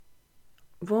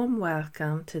Warm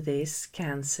welcome to this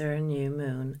Cancer new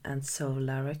moon and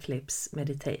solar eclipse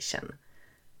meditation.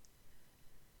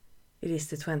 It is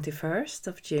the 21st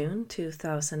of June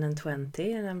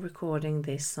 2020 and I'm recording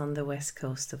this on the west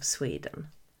coast of Sweden.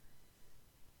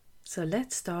 So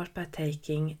let's start by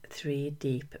taking 3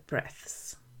 deep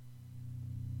breaths.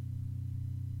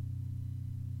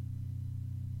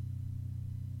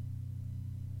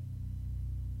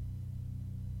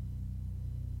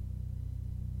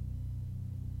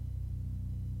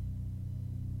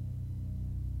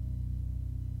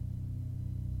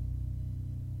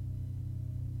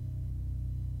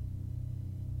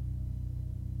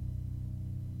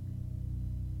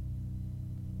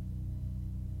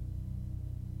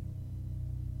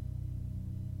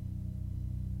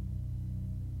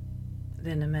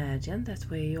 Then imagine that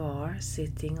where you are,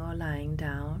 sitting or lying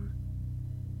down,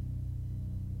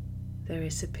 there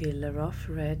is a pillar of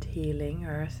red healing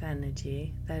earth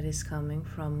energy that is coming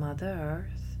from Mother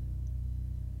Earth,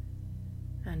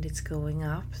 and it's going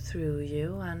up through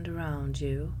you and around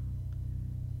you,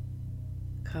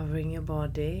 covering your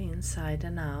body inside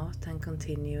and out and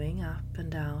continuing up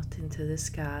and out into the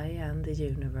sky and the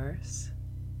universe.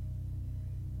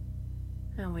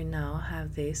 And we now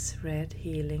have this red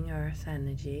healing earth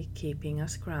energy keeping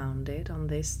us grounded on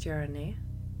this journey.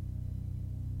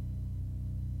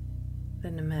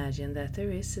 Then imagine that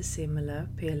there is a similar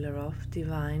pillar of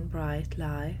divine bright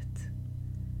light,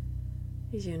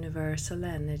 a universal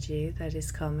energy that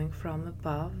is coming from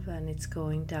above and it's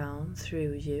going down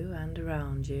through you and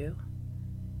around you,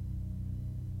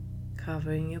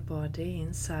 covering your body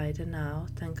inside and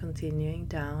out and continuing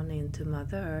down into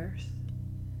Mother Earth.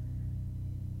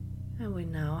 And we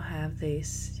now have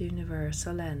this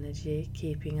universal energy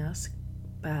keeping us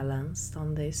balanced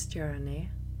on this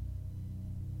journey.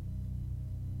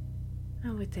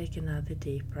 And we take another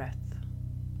deep breath.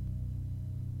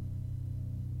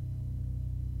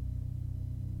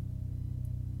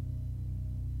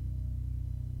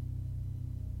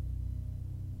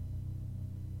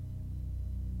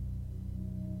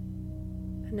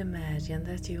 And imagine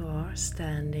that you are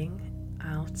standing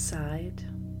outside,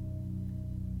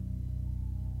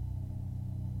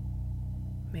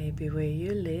 maybe where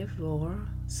you live or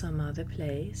some other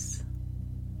place.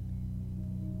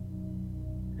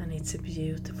 And it's a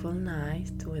beautiful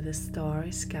night with a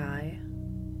starry sky.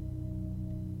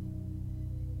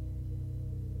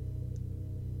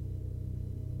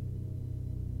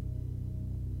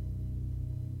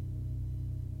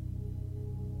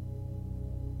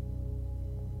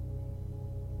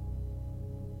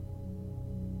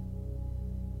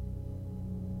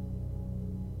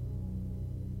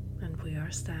 And we are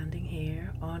standing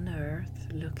here on Earth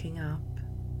looking up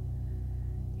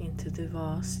into the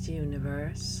vast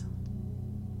universe.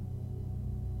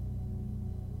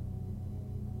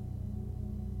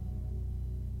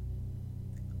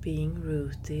 Being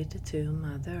rooted to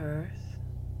Mother Earth.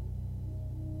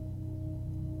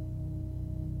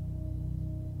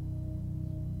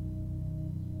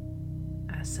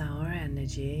 As our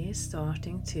energy is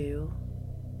starting to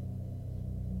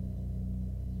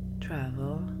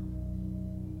travel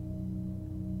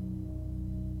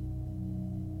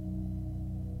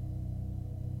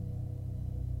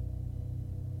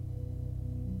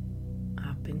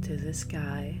up into the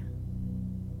sky,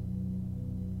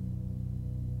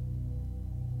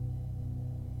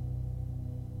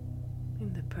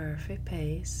 in the perfect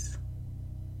pace.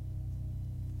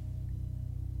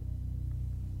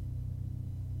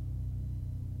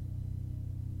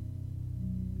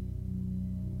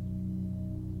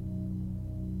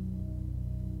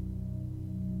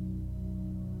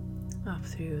 Up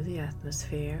through the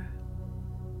atmosphere,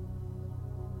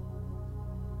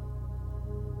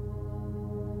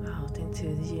 out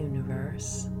into the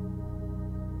universe.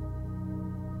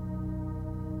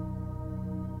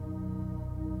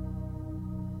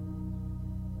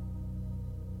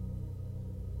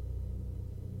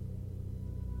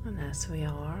 And as we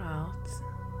are out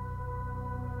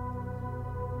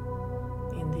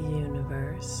in the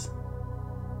universe,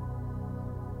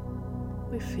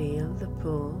 we feel the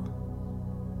pull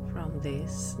from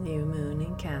this new moon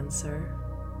in Cancer.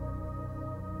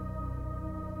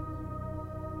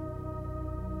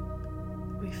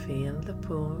 We feel the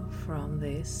pull from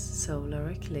this solar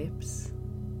eclipse.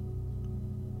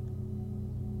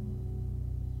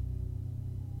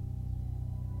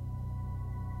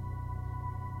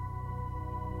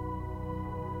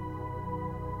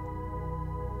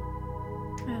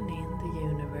 And in the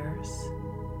universe,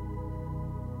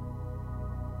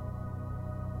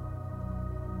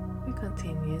 we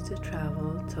continue to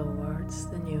travel towards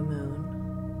the new moon.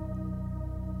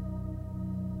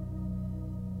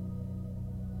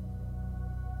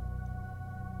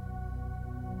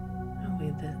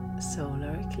 a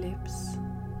solar eclipse.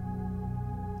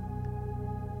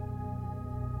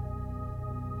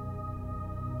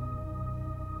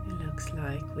 It looks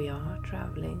like we are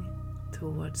traveling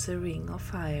towards a ring of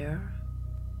fire,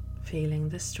 feeling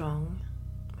the strong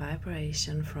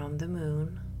vibration from the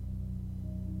moon.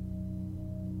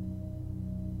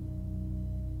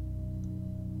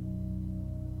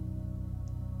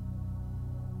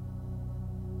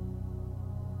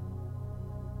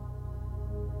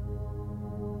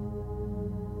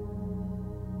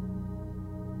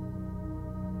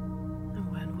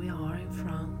 And when we are in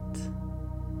front,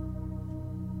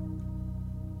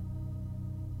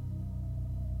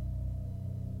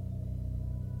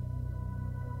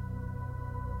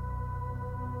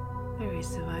 there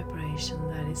is a vibration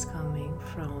that is coming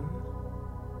from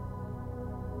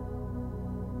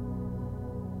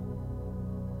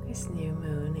this new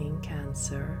moon in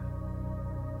Cancer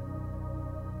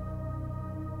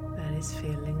that is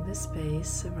filling the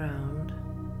space around.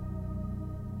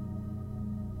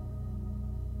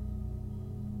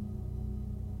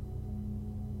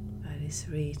 That is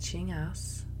reaching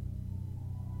us.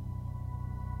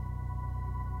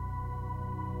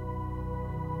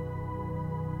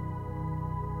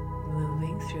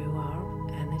 Moving through our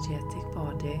energetic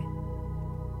body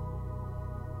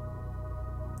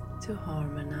to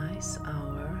harmonize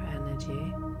our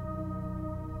energy.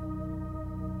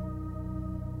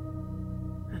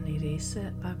 And it is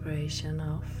a vibration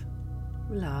of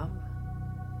love.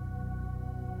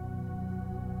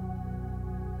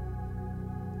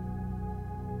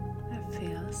 That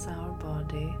fills our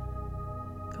body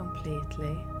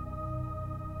completely.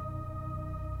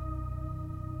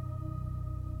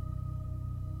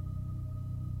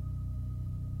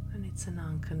 And it's an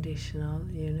unconditional,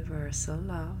 universal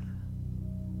love.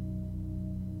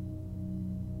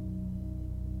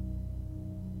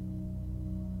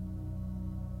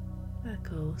 That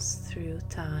goes through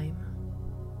time.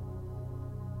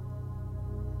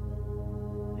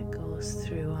 It goes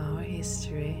through our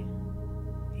history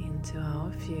into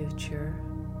our future,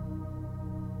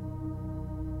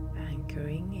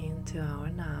 anchoring into our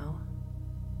now.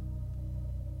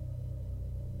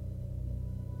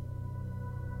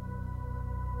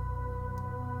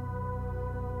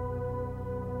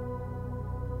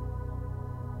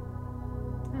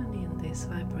 And in this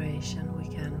vibration we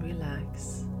can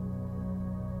relax.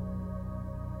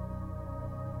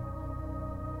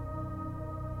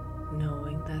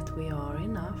 Knowing that we are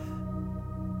enough,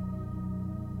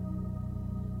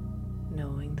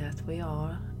 knowing that we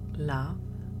are love,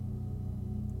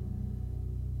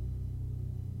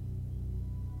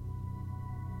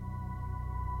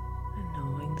 and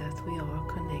knowing that we are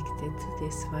connected to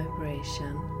this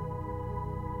vibration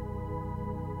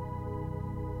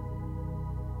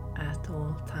at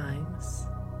all times.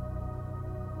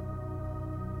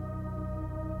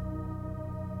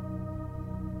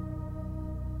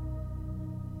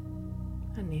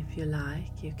 And if you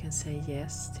like, you can say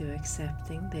yes to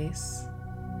accepting this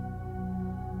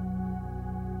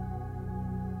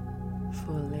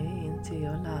fully into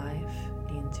your life,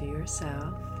 into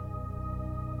yourself.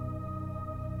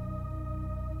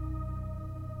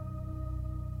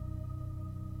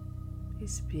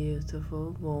 This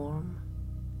beautiful, warm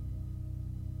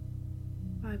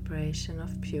vibration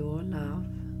of pure love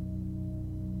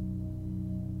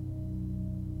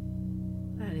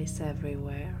that is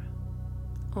everywhere.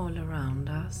 All around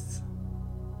us,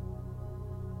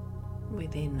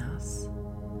 within us.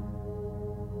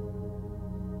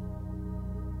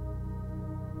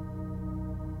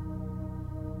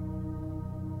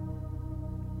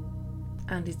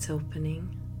 And it's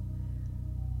opening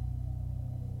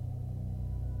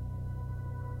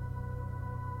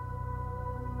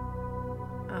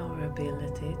our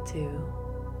ability to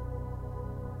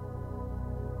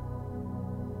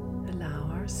allow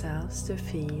ourselves to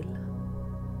feel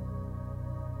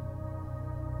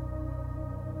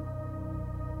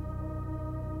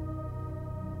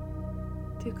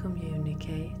to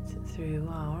communicate through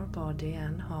our body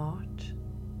and heart.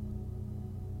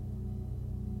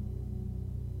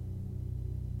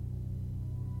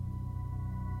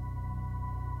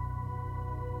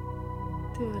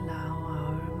 To allow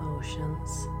our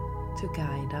emotions to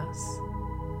guide us,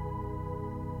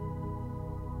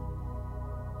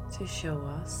 to show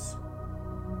us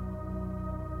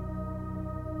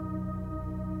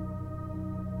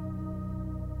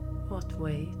what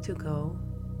way to go.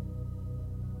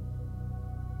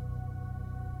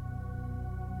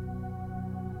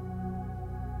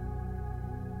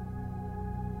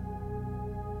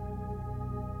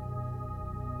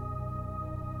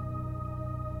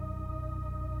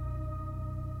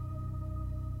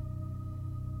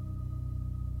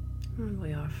 And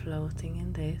we are floating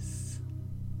in this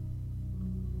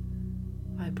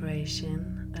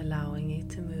vibration, allowing it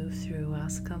to move through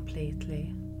us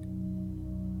completely.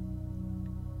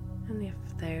 And if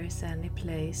there is any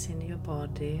place in your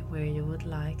body where you would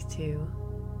like to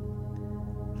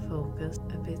focus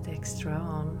a bit extra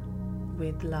on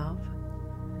with love,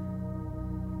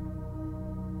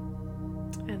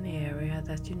 any area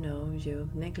that you know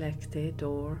you've neglected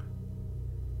or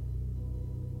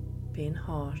been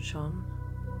harsh on,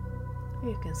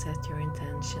 you can set your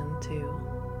intention to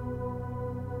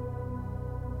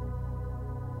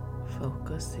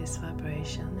focus this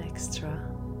vibration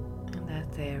extra in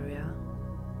that area.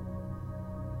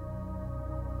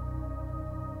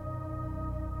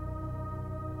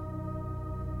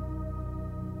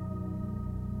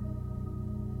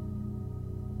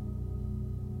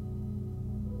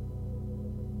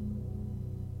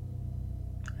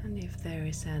 And if there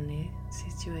is any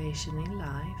situation in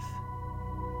life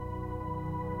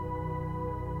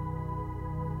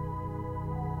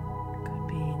could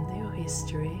be in your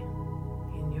history,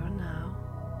 in your now,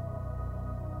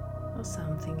 or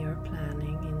something you're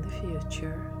planning in the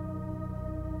future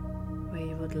where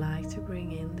you would like to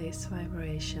bring in this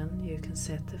vibration, you can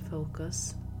set the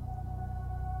focus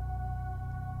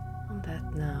on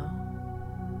that now.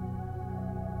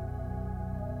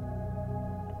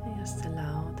 And just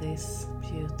allow this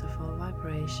beautiful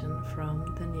vibration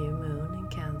from the new moon in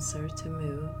Cancer to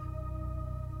move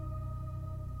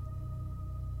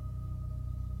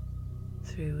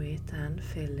through it and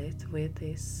fill it with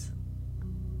this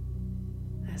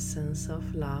essence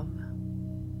of love.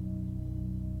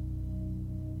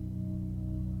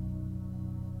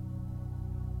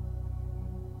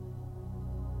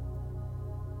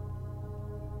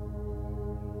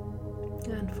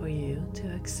 And for you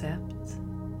to accept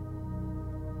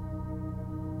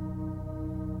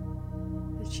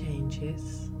the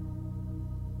changes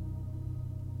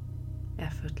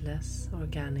effortless,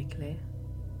 organically.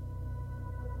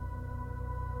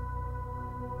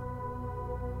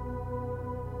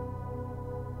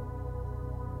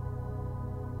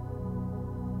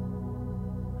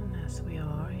 We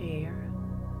are here,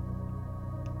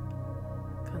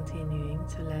 continuing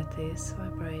to let this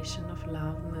vibration of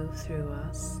love move through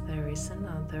us. There is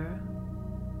another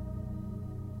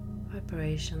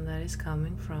vibration that is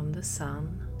coming from the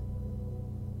sun,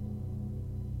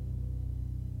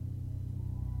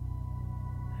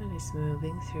 and is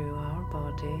moving through our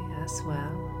body as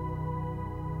well,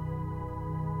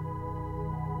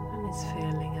 and it's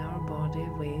filling our body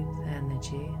with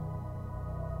energy,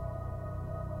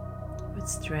 with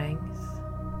strength,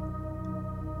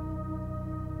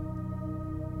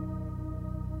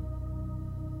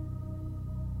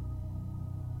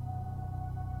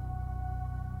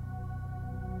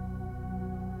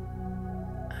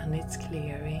 and it's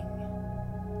clearing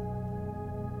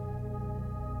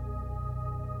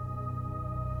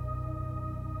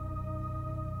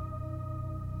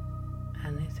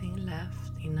anything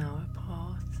left in our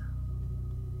path.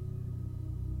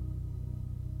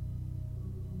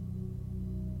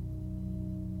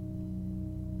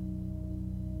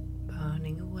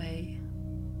 Burning away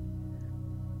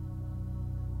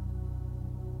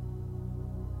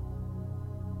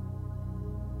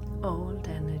old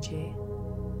energy,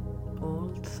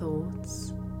 old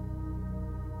thoughts,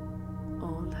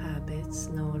 old habits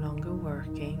no longer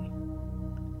working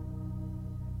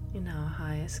in our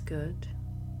highest good.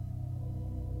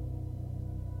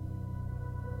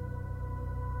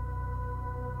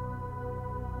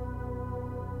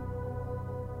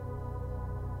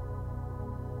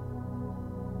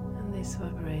 This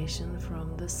vibration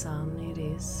from the sun, it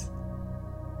is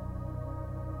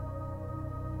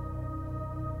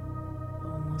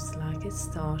almost like it's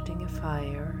starting a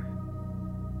fire.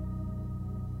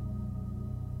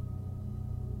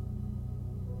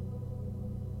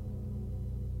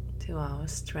 To our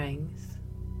strength,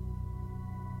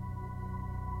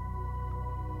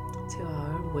 to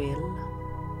our will,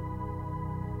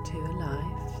 to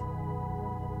life,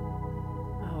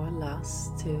 our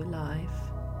lust to life.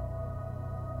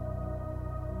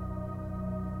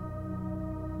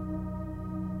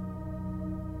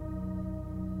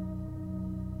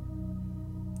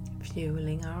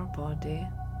 Fueling our body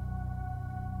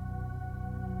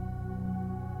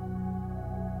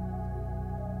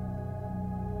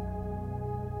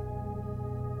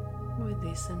with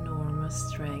this enormous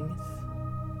strength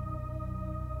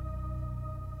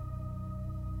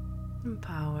and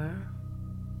power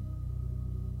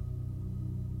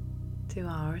to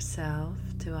ourself,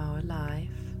 to our life,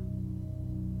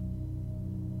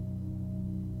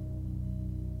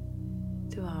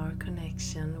 to to our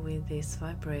connection with this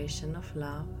vibration of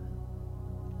love.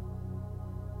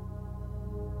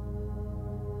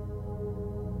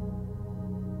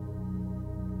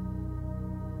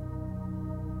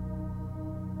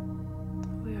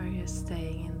 We are just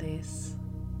staying in this.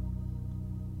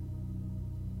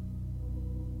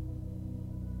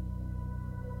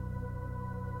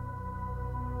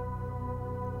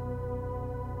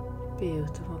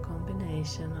 Beautiful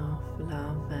combination of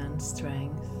love and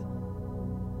strength.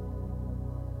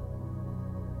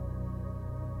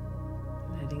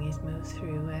 Letting it move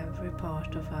through every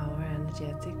part of our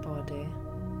energetic body,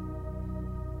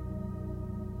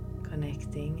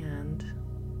 connecting and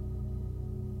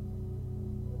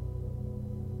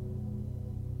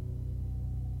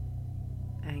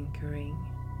anchoring.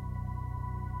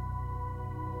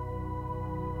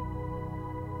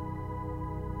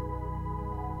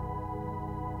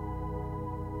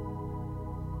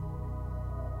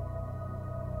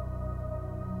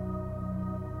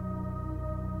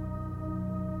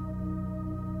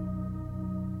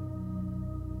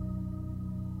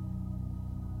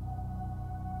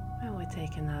 And we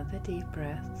take another deep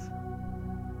breath.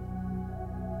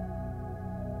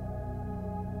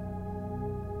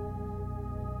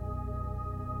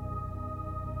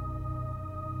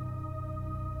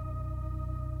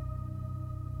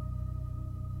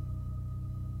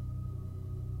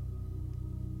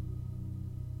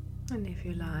 And if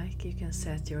you like, you can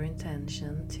set your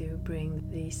intention to bring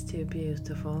these two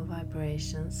beautiful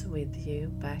vibrations with you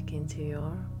back into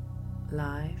your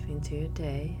life, into your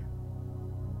day.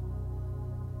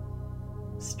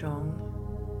 Strong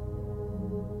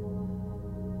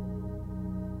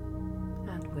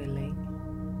and willing.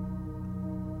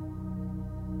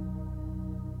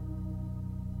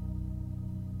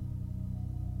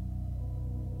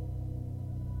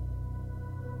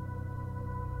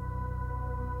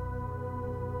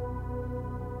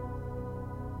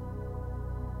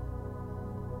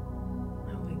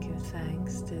 And we give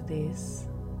thanks to this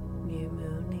new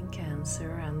moon in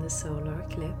Cancer and the solar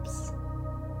eclipse.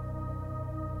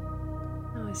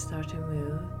 We start to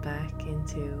move back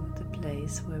into the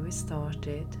place where we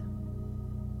started.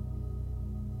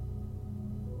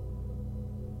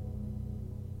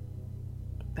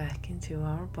 Back into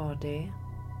our body.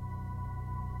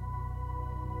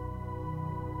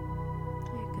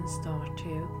 You can start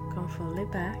to come fully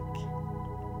back.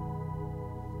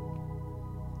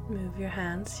 Move your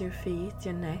hands, your feet,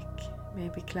 your neck.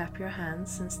 Maybe clap your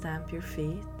hands and stamp your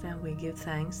feet, and we give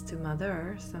thanks to Mother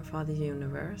Earth and Father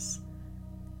Universe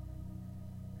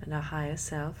and our higher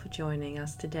self for joining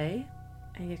us today,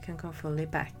 and you can come fully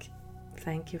back.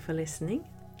 Thank you for listening.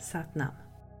 Sat Nam.